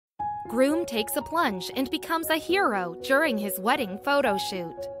Groom takes a plunge and becomes a hero during his wedding photo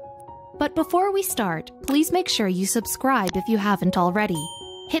shoot. But before we start, please make sure you subscribe if you haven't already.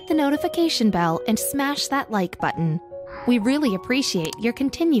 Hit the notification bell and smash that like button. We really appreciate your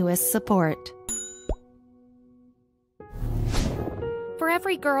continuous support. For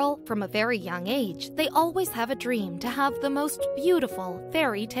every girl from a very young age, they always have a dream to have the most beautiful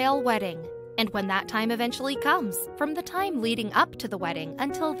fairy tale wedding. And when that time eventually comes, from the time leading up to the wedding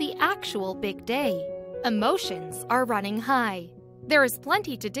until the actual big day, emotions are running high. There is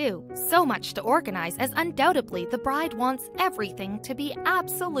plenty to do, so much to organize, as undoubtedly the bride wants everything to be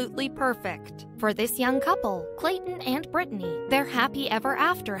absolutely perfect. For this young couple, Clayton and Brittany, their happy ever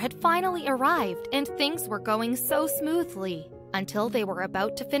after had finally arrived and things were going so smoothly. Until they were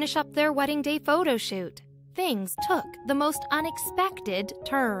about to finish up their wedding day photo shoot, things took the most unexpected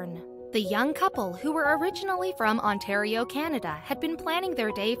turn. The young couple, who were originally from Ontario, Canada, had been planning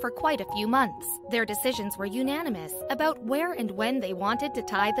their day for quite a few months. Their decisions were unanimous about where and when they wanted to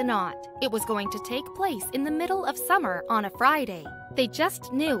tie the knot. It was going to take place in the middle of summer on a Friday. They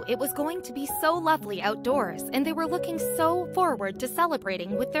just knew it was going to be so lovely outdoors, and they were looking so forward to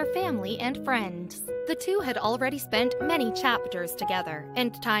celebrating with their family and friends. The two had already spent many chapters together,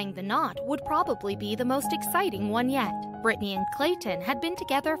 and tying the knot would probably be the most exciting one yet. Brittany and Clayton had been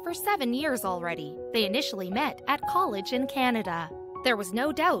together for 7 years already. They initially met at college in Canada. There was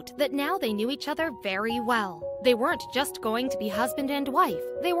no doubt that now they knew each other very well. They weren't just going to be husband and wife,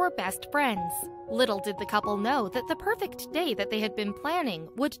 they were best friends. Little did the couple know that the perfect day that they had been planning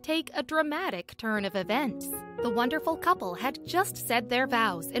would take a dramatic turn of events. The wonderful couple had just said their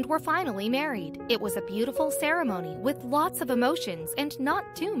vows and were finally married. It was a beautiful ceremony with lots of emotions and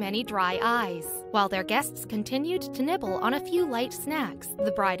not too many dry eyes. While their guests continued to nibble on a few light snacks,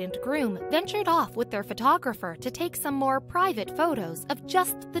 the bride and groom ventured off with their photographer to take some more private photos of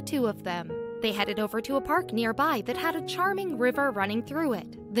just the two of them. They headed over to a park nearby that had a charming river running through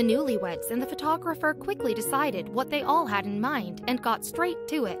it. The newlyweds and the photographer quickly decided what they all had in mind and got straight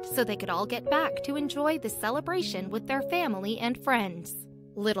to it so they could all get back to enjoy the celebration with their family and friends.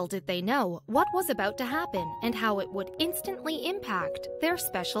 Little did they know what was about to happen and how it would instantly impact their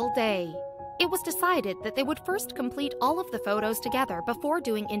special day. It was decided that they would first complete all of the photos together before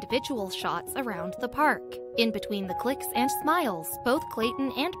doing individual shots around the park. In between the clicks and smiles, both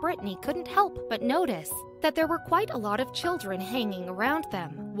Clayton and Brittany couldn't help but notice that there were quite a lot of children hanging around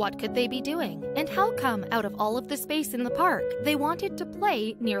them. What could they be doing? And how come, out of all of the space in the park, they wanted to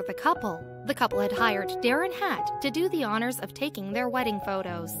play near the couple? The couple had hired Darren Hatt to do the honors of taking their wedding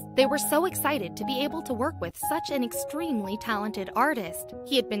photos. They were so excited to be able to work with such an extremely talented artist.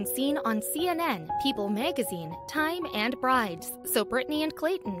 He had been seen on CNN, People magazine, Time, and Brides, so Brittany and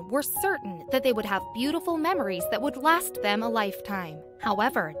Clayton were certain that they would have beautiful memories that would last them a lifetime.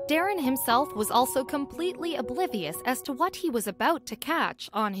 However, Darren himself was also completely oblivious as to what he was about to catch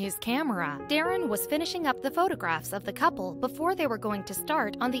on his camera. Darren was finishing up the photographs of the couple before they were going to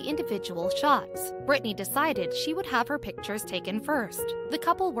start on the individual shots. Brittany decided she would have her pictures taken first. The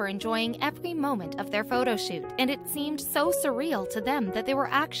couple were enjoying every moment of their photo shoot, and it seemed so surreal to them that they were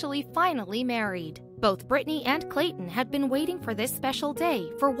actually finally married. Both Brittany and Clayton had been waiting for this special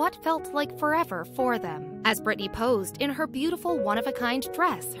day for what felt like forever for them. As Brittany posed in her beautiful one-of-a-kind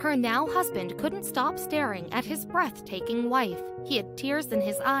dress, her now husband couldn't stop staring at his breathtaking wife. He had tears in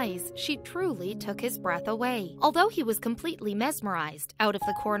his eyes. She truly took his breath away. Although he was completely mesmerized, out of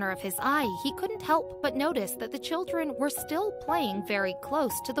the corner of his eye, he couldn't help but notice that the children were still playing very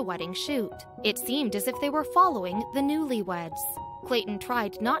close to the wedding shoot. It seemed as if they were following the newlyweds. Clayton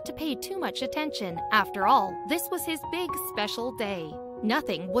tried not to pay too much attention. After all, this was his big special day.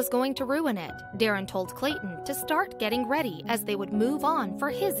 Nothing was going to ruin it. Darren told Clayton to start getting ready as they would move on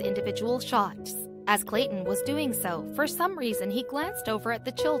for his individual shots. As Clayton was doing so, for some reason he glanced over at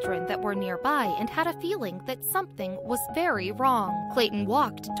the children that were nearby and had a feeling that something was very wrong. Clayton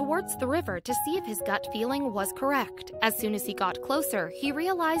walked towards the river to see if his gut feeling was correct. As soon as he got closer, he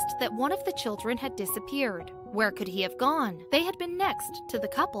realized that one of the children had disappeared. Where could he have gone? They had been next to the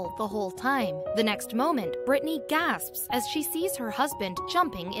couple the whole time. The next moment, Brittany gasps as she sees her husband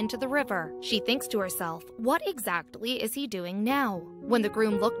jumping into the river. She thinks to herself, what exactly is he doing now? When the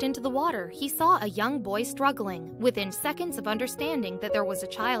groom looked into the water, he saw a young boy struggling. Within seconds of understanding that there was a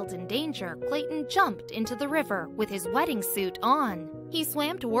child in danger, Clayton jumped into the river with his wedding suit on. He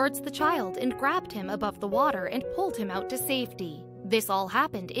swam towards the child and grabbed him above the water and pulled him out to safety. This all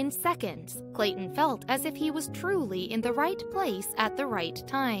happened in seconds. Clayton felt as if he was truly in the right place at the right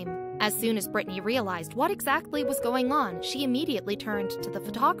time. As soon as Brittany realized what exactly was going on, she immediately turned to the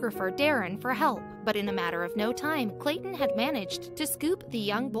photographer Darren for help. But in a matter of no time, Clayton had managed to scoop the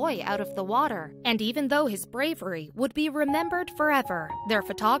young boy out of the water. And even though his bravery would be remembered forever, their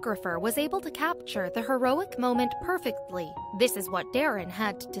photographer was able to capture the heroic moment perfectly. This is what Darren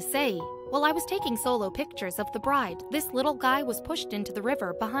had to say. While I was taking solo pictures of the bride, this little guy was pushed into the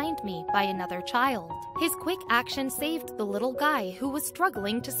river behind me by another child. His quick action saved the little guy who was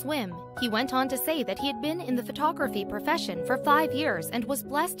struggling to swim. He went on to say that he had been in the photography profession for 5 years and was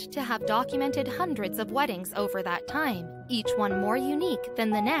blessed to have documented hundreds of weddings over that time, each one more unique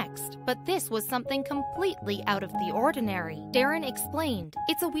than the next. But this was something completely out of the ordinary. Darren explained,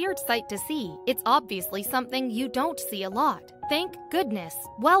 "It's a weird sight to see. It's obviously something you don't see a lot. Thank goodness.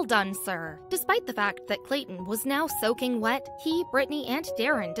 Well done, sir." Despite the fact that Clayton was now soaking wet, he, Brittany, and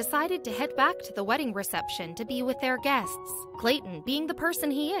Darren decided to head back to the wedding reception to be with their guests. Clayton, being the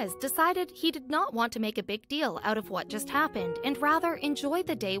person he is, decided he did not want to make a big deal out of what just happened and rather enjoy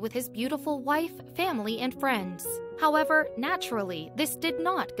the day with his beautiful wife, family, and friends. However, naturally, this did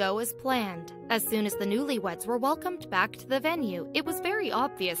not go as planned. As soon as the newlyweds were welcomed back to the venue, it was very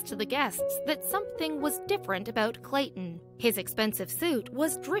obvious to the guests that something was different about Clayton. His expensive suit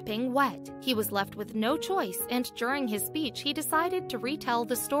was dripping wet. He was left with no choice, and during his speech, he decided to retell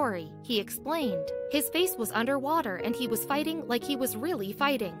the story. He explained, "His face was underwater and he was fighting like he was really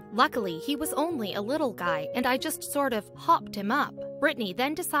fighting. Luckily, he was only a little guy, and I just sort of hopped him up." Brittany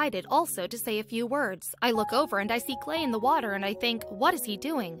then decided also to say a few words. "I look over and I see Clay in the water and I think, what is he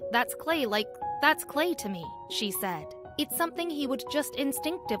doing? That's Clay to me," she said. "It's something he would just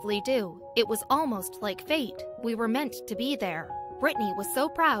instinctively do. It was almost like fate. We were meant to be there." Brittany was so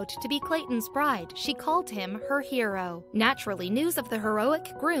proud to be Clayton's bride, she called him her hero. Naturally, news of the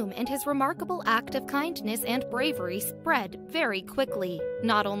heroic Groom and his remarkable act of kindness and bravery spread very quickly.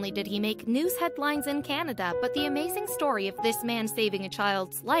 Not only did he make news headlines in Canada, but the amazing story of this man saving a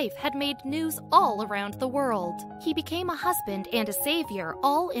child's life had made news all around the world. He became a husband and a savior,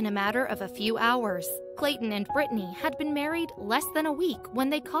 all in a matter of a few hours. Clayton and Brittany had been married less than a week when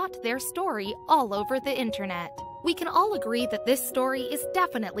they caught their story all over the internet. We can all agree that this story is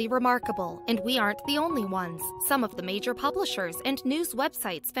definitely remarkable, and we aren't the only ones. Some of the major publishers and news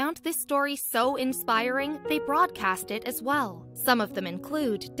websites found this story so inspiring, they broadcast it as well. Some of them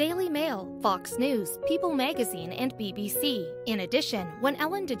include Daily Mail, Fox News, People Magazine, and BBC. In addition, when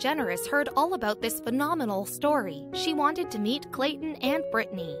Ellen DeGeneres heard all about this phenomenal story, she wanted to meet Clayton and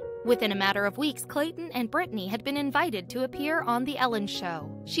Brittany. Within a matter of weeks, Clayton and Brittany had been invited to appear on The Ellen Show.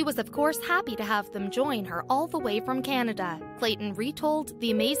 She was of course happy to have them join her all the way from Canada. Clayton retold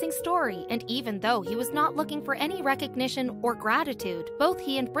the amazing story, and even though he was not looking for any recognition or gratitude, both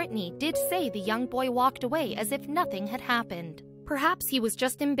he and Brittany did say the young boy walked away as if nothing had happened. Perhaps he was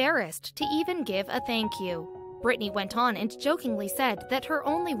just embarrassed to even give a thank you. Brittany went on and jokingly said that her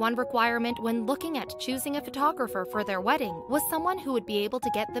only one requirement when looking at choosing a photographer for their wedding was someone who would be able to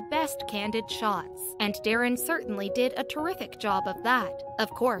get the best candid shots. And Darren certainly did a terrific job of that.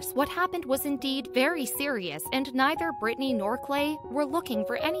 Of course, what happened was indeed very serious, and neither Brittany nor Clay were looking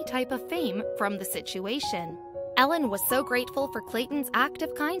for any type of fame from the situation. Ellen was so grateful for Clayton's act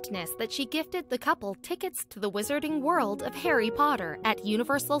of kindness that she gifted the couple tickets to the wizarding world of Harry Potter at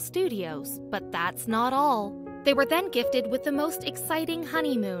Universal Studios. But that's not all. They were then gifted with the most exciting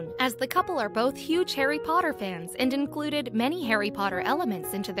honeymoon, as the couple are both huge Harry Potter fans and included many Harry Potter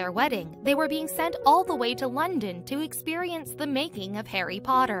elements into their wedding. They were being sent all the way to London to experience the making of Harry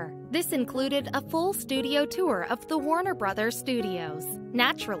Potter. This included a full studio tour of the Warner Brothers studios.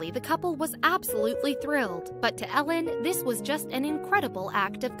 Naturally, the couple was absolutely thrilled, but to Ellen, this was just an incredible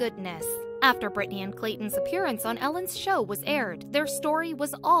act of goodness. After Brittany and Clayton's appearance on Ellen's show was aired, their story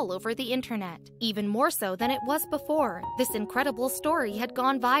was all over the internet. Even more so than it was before, this incredible story had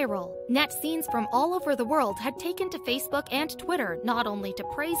gone viral. Net scenes from all over the world had taken to Facebook and Twitter not only to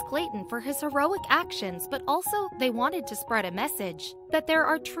praise Clayton for his heroic actions, but also they wanted to spread a message that there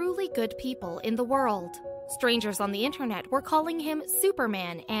are truly good people in the world. Strangers on the internet were calling him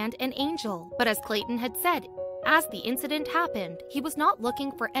Superman and an angel, but as Clayton had said, as the incident happened, he was not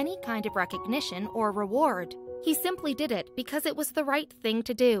looking for any kind of recognition or reward. He simply did it because it was the right thing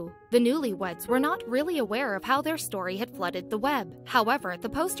to do. The newlyweds were not really aware of how their story had flooded the web. However, the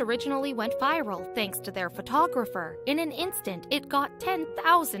post originally went viral thanks to their photographer. In an instant, it got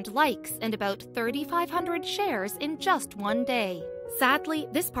 10,000 likes and about 3,500 shares in just one day. Sadly,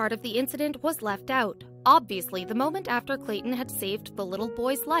 this part of the incident was left out. Obviously, the moment after Clayton had saved the little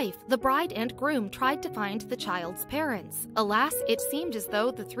boy's life, the bride and groom tried to find the child's parents. Alas, it seemed as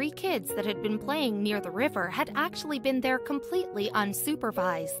though the 3 kids that had been playing near the river had actually been there completely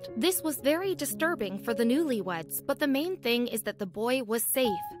unsupervised. This was very disturbing for the newlyweds, but the main thing is that the boy was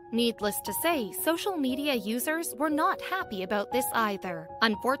safe. Needless to say, social media users were not happy about this either.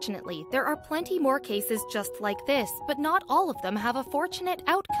 Unfortunately, there are plenty more cases just like this, but not all of them have a fortunate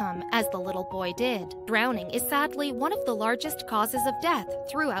outcome, as the little boy did. Drowning is sadly one of the largest causes of death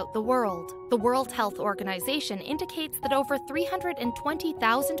throughout the world. The World Health Organization indicates that over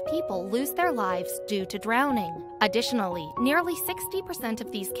 320,000 people lose their lives due to drowning. Additionally, nearly 60%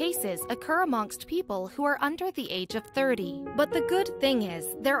 of these cases occur amongst people who are under the age of 30. But the good thing is,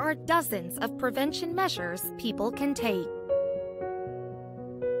 there are dozens of prevention measures people can take.